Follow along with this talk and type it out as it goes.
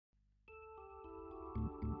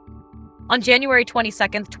On January 22,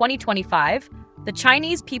 2025, the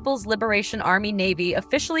Chinese People's Liberation Army Navy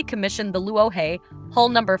officially commissioned the Luohe, hull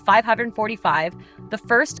number 545, the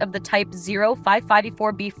first of the Type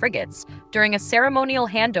 0554B frigates, during a ceremonial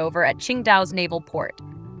handover at Qingdao's naval port.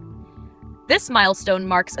 This milestone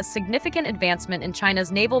marks a significant advancement in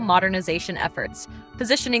China's naval modernization efforts,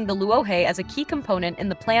 positioning the Luohe as a key component in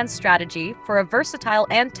the plan's strategy for a versatile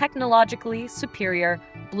and technologically superior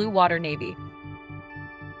blue water navy.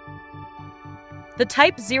 The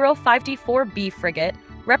Type 054B frigate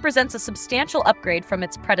represents a substantial upgrade from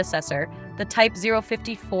its predecessor, the Type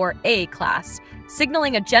 054A class,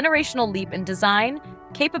 signaling a generational leap in design,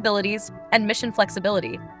 capabilities, and mission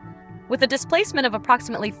flexibility. With a displacement of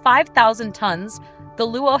approximately 5,000 tons, the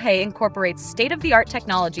Luohe incorporates state-of-the-art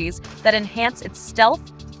technologies that enhance its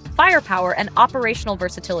stealth, firepower, and operational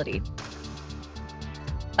versatility.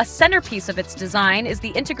 A centerpiece of its design is the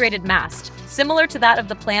integrated mast, similar to that of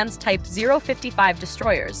the plan's Type 055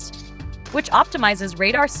 destroyers, which optimizes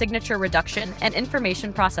radar signature reduction and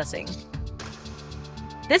information processing.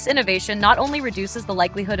 This innovation not only reduces the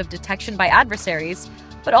likelihood of detection by adversaries,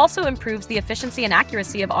 but also improves the efficiency and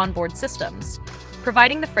accuracy of onboard systems,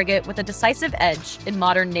 providing the frigate with a decisive edge in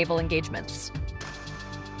modern naval engagements.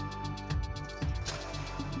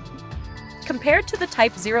 Compared to the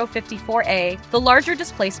Type 054A, the larger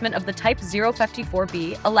displacement of the Type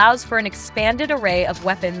 054B allows for an expanded array of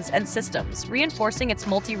weapons and systems, reinforcing its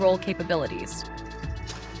multi-role capabilities.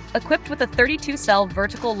 Equipped with a 32-cell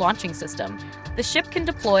vertical launching system, the ship can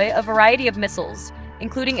deploy a variety of missiles,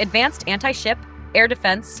 including advanced anti-ship, air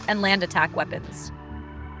defense, and land attack weapons.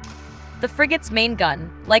 The frigate's main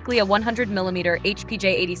gun, likely a 100mm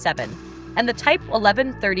HPJ-87, and the Type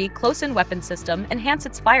 1130 close-in weapon system enhance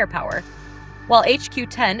its firepower, while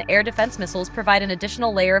HQ-10 air defense missiles provide an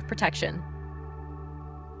additional layer of protection.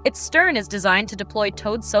 Its stern is designed to deploy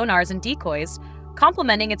towed sonars and decoys,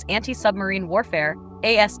 complementing its anti-submarine warfare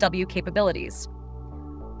 (ASW) capabilities.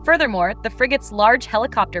 Furthermore, the frigate's large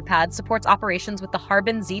helicopter pad supports operations with the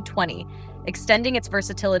Harbin Z-20, extending its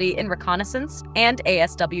versatility in reconnaissance and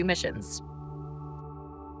ASW missions.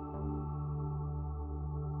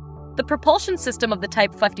 The propulsion system of the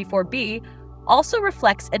Type 54B also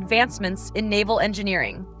reflects advancements in naval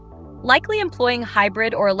engineering. Likely employing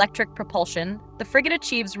hybrid or electric propulsion, the frigate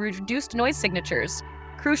achieves reduced noise signatures,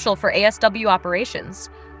 crucial for ASW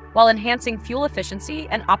operations, while enhancing fuel efficiency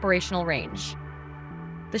and operational range.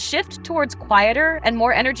 The shift towards quieter and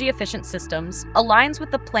more energy-efficient systems aligns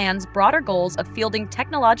with the plan's broader goals of fielding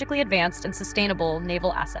technologically advanced and sustainable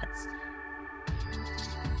naval assets.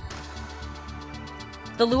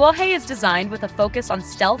 The Luohe is designed with a focus on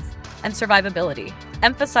stealth and survivability,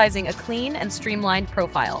 emphasizing a clean and streamlined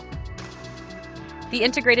profile. The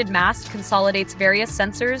integrated mast consolidates various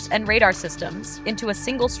sensors and radar systems into a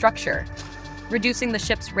single structure, reducing the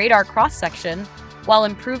ship's radar cross-section while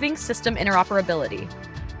improving system interoperability.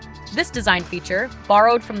 This design feature,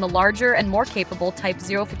 borrowed from the larger and more capable Type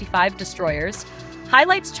 055 destroyers,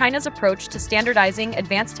 highlights China's approach to standardizing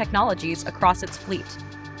advanced technologies across its fleet.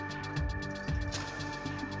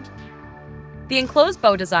 The enclosed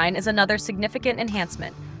bow design is another significant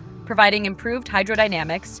enhancement, providing improved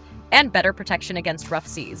hydrodynamics and better protection against rough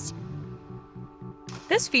seas.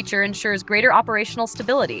 This feature ensures greater operational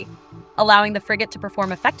stability, allowing the frigate to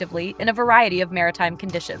perform effectively in a variety of maritime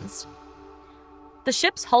conditions. The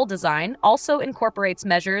ship's hull design also incorporates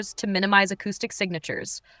measures to minimize acoustic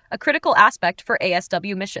signatures, a critical aspect for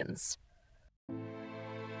ASW missions.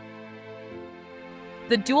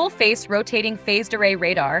 The dual-face rotating phased array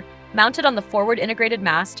radar, mounted on the forward integrated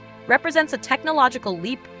mast, represents a technological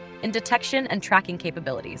leap in detection and tracking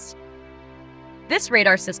capabilities. This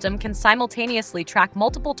radar system can simultaneously track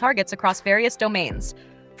multiple targets across various domains,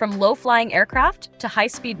 from low-flying aircraft to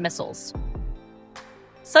high-speed missiles.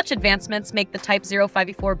 Such advancements make the Type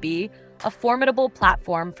 054B a formidable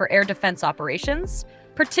platform for air defense operations,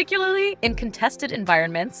 particularly in contested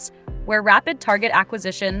environments where rapid target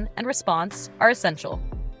acquisition and response are essential.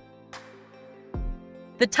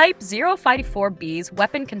 The Type 054B's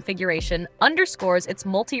weapon configuration underscores its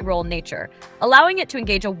multi-role nature, allowing it to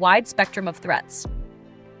engage a wide spectrum of threats.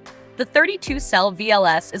 The 32-cell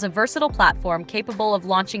VLS is a versatile platform capable of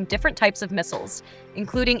launching different types of missiles,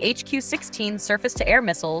 including HQ-16 surface-to-air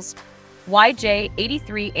missiles,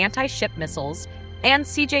 YJ-83 anti-ship missiles, and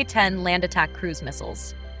CJ-10 land attack cruise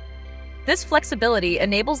missiles. This flexibility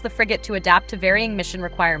enables the frigate to adapt to varying mission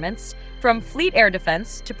requirements, from fleet air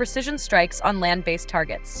defense to precision strikes on land-based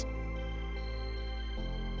targets.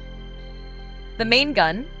 The main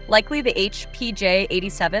gun, likely the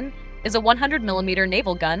HPJ-87, is a 100mm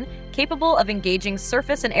naval gun capable of engaging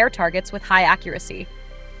surface and air targets with high accuracy.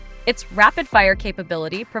 Its rapid-fire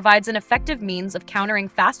capability provides an effective means of countering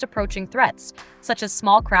fast-approaching threats, such as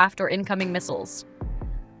small craft or incoming missiles.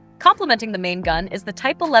 Complementing the main gun is the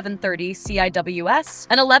Type 1130 CIWS,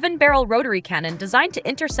 an 11-barrel rotary cannon designed to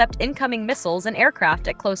intercept incoming missiles and aircraft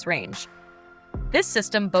at close range. This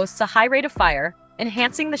system boasts a high rate of fire,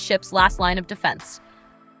 enhancing the ship's last line of defense.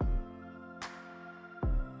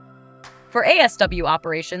 For ASW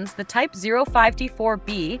operations, the Type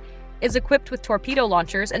 054B is equipped with torpedo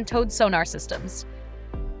launchers and towed sonar systems.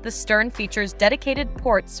 The stern features dedicated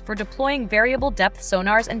ports for deploying variable-depth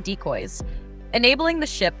sonars and decoys, enabling the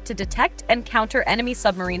ship to detect and counter enemy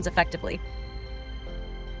submarines effectively.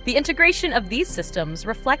 The integration of these systems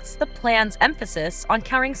reflects the plan's emphasis on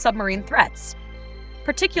countering submarine threats,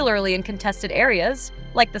 particularly in contested areas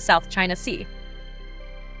like the South China Sea.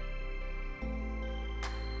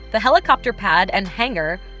 The helicopter pad and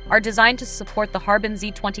hangar are designed to support the Harbin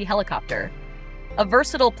Z-20 helicopter, a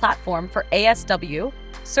versatile platform for ASW,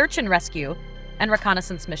 search and rescue, and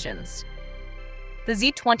reconnaissance missions. The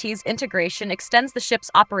Z-20's integration extends the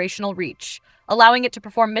ship's operational reach, allowing it to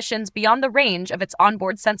perform missions beyond the range of its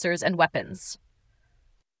onboard sensors and weapons.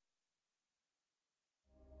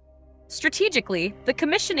 Strategically, the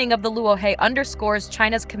commissioning of the Luohe underscores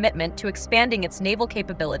China's commitment to expanding its naval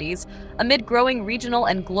capabilities amid growing regional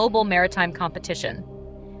and global maritime competition.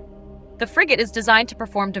 The frigate is designed to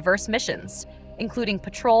perform diverse missions, including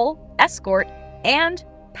patrol, escort, and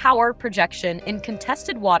power projection in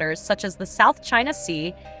contested waters such as the South China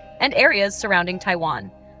Sea and areas surrounding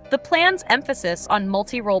Taiwan. The plan's emphasis on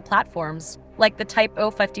multi-role platforms, like the Type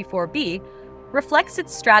 054B, reflects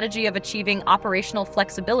its strategy of achieving operational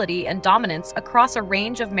flexibility and dominance across a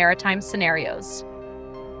range of maritime scenarios.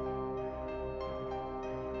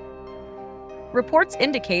 Reports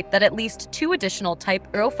indicate that at least 2 additional Type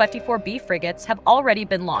 054B frigates have already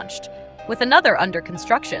been launched, with another under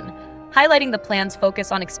construction, highlighting the plan's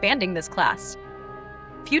focus on expanding this class.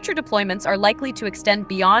 Future deployments are likely to extend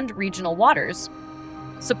beyond regional waters,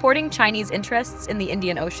 supporting Chinese interests in the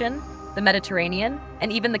Indian Ocean, the Mediterranean,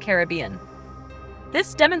 and even the Caribbean.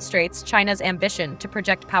 This demonstrates China's ambition to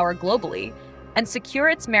project power globally and secure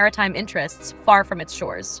its maritime interests far from its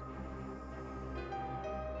shores.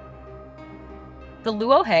 The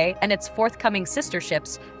Luohe and its forthcoming sister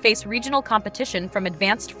ships face regional competition from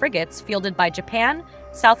advanced frigates fielded by Japan,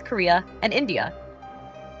 South Korea, and India.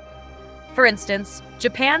 For instance,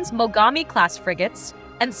 Japan's Mogami-class frigates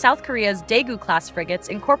and South Korea's Daegu-class frigates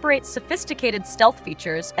incorporate sophisticated stealth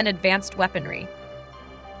features and advanced weaponry.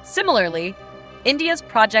 Similarly, India's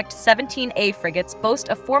Project 17A frigates boast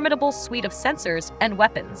a formidable suite of sensors and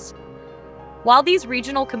weapons. While these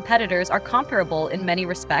regional competitors are comparable in many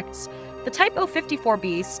respects, the Type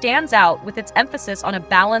 054B stands out with its emphasis on a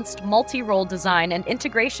balanced, multi-role design and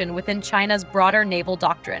integration within China's broader naval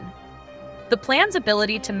doctrine. The plan's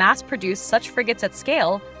ability to mass-produce such frigates at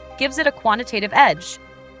scale gives it a quantitative edge,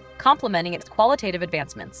 complementing its qualitative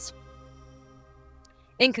advancements.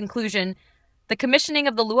 In conclusion, the commissioning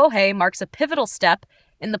of the Luohe marks a pivotal step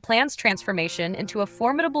in the plan's transformation into a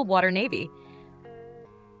formidable water navy.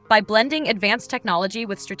 By blending advanced technology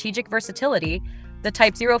with strategic versatility, the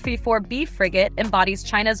Type 054B frigate embodies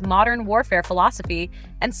China's modern warfare philosophy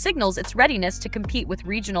and signals its readiness to compete with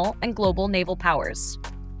regional and global naval powers.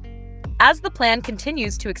 As the plan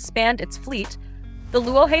continues to expand its fleet, the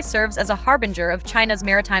Luohe serves as a harbinger of China's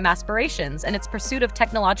maritime aspirations and its pursuit of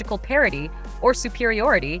technological parity or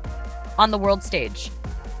superiority on the world stage.